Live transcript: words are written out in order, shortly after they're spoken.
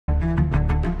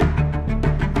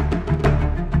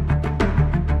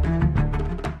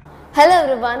Hello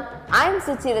everyone, I am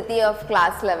Suchirati of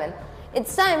class 11.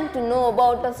 It's time to know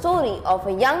about a story of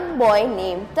a young boy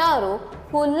named Taro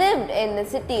who lived in the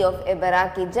city of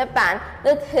Ibaraki, Japan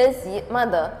with his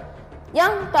mother.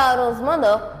 Young Taro's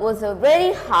mother was a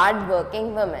very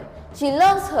hard-working woman. She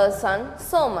loves her son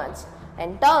so much,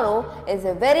 and Taro is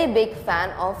a very big fan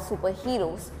of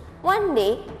superheroes. One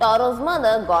day, Taro's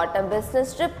mother got a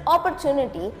business trip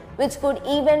opportunity which could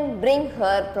even bring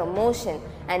her promotion,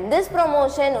 and this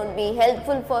promotion would be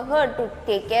helpful for her to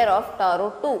take care of Taro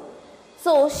too.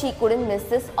 So she couldn't miss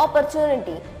this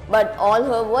opportunity, but all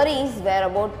her worries were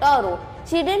about Taro.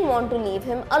 She didn't want to leave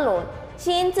him alone.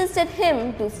 She insisted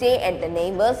him to stay at the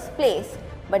neighbor's place.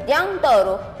 But young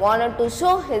Taro wanted to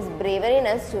show his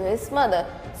braveriness to his mother,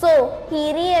 so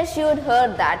he reassured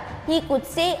her that he could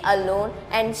stay alone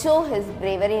and show his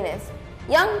braveriness.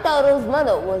 Young Taro's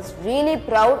mother was really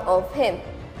proud of him,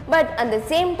 but at the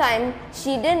same time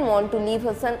she didn't want to leave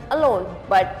her son alone,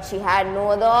 but she had no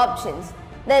other options.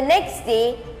 The next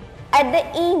day, at the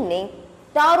evening,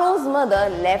 Taro's mother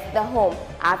left the home.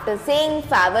 After saying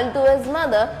farewell to his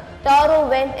mother, Taro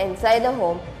went inside the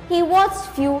home. He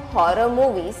watched few horror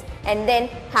movies and then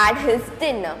had his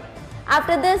dinner.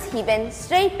 After this, he went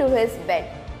straight to his bed.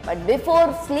 But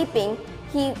before sleeping,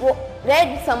 he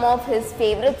read some of his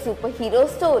favorite superhero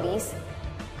stories.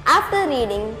 After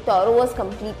reading, Taro was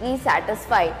completely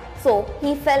satisfied, so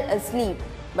he fell asleep.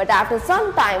 But after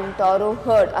some time, Taro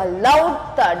heard a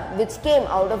loud thud which came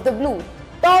out of the blue.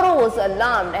 Taro was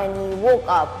alarmed and he woke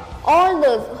up. All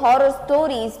those horror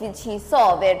stories which he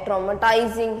saw were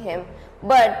traumatizing him,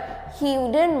 but he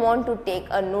didn't want to take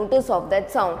a notice of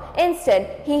that sound.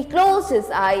 Instead, he closed his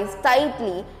eyes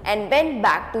tightly and went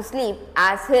back to sleep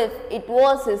as if it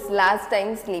was his last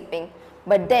time sleeping.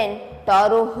 But then,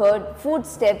 Taro heard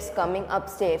footsteps coming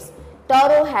upstairs.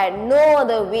 Taro had no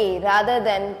other way rather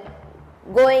than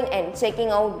going and checking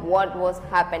out what was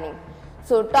happening.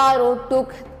 So Taro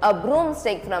took a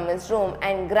broomstick from his room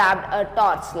and grabbed a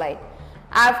torchlight.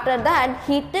 After that,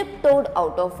 he tiptoed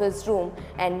out of his room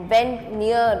and went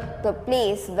near the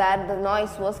place where the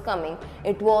noise was coming.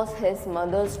 It was his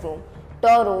mother's room.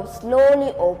 Taro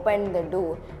slowly opened the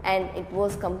door and it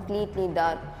was completely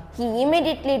dark. He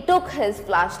immediately took his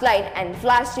flashlight and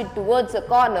flashed it towards the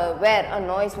corner where a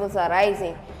noise was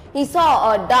arising. He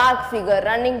saw a dark figure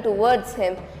running towards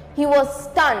him. He was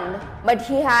stunned, but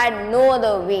he had no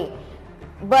other way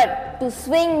but to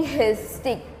swing his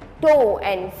stick to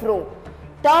and fro.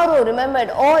 Taro remembered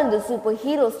all the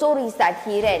superhero stories that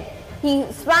he read. He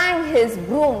swung his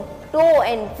broom to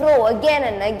and fro again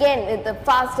and again with a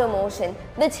faster motion,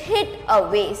 which hit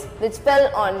a vase which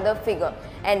fell on the figure.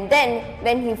 And then,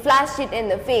 when he flashed it in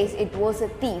the face, it was a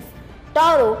thief.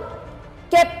 Taro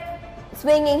kept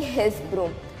swinging his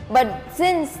broom. But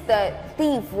since the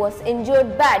thief was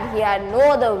injured bad, he had no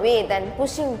other way than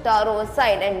pushing Taro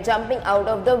aside and jumping out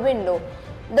of the window.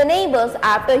 The neighbors,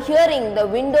 after hearing the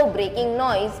window breaking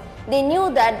noise, they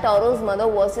knew that Taro's mother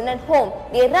wasn't at home.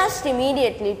 They rushed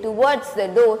immediately towards the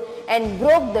door and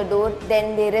broke the door.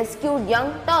 Then they rescued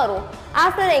young Taro.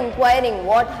 After inquiring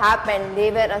what happened, they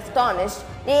were astonished.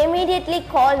 They immediately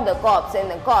called the cops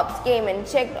and the cops came and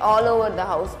checked all over the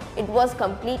house. It was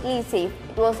completely safe.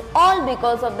 It was all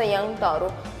because of the young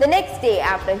Taro. The next day,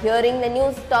 after hearing the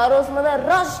news, Taro's mother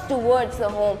rushed towards the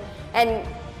home and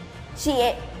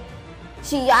she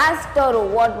asked Taro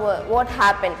what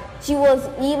happened. She was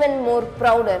even more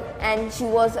prouder and she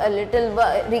was a little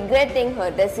regretting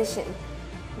her decision.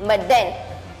 But then,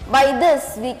 by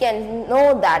this we can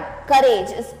know that courage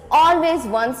is always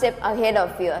one step ahead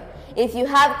of fear. If you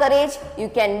have courage, you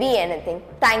can be anything.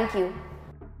 Thank you.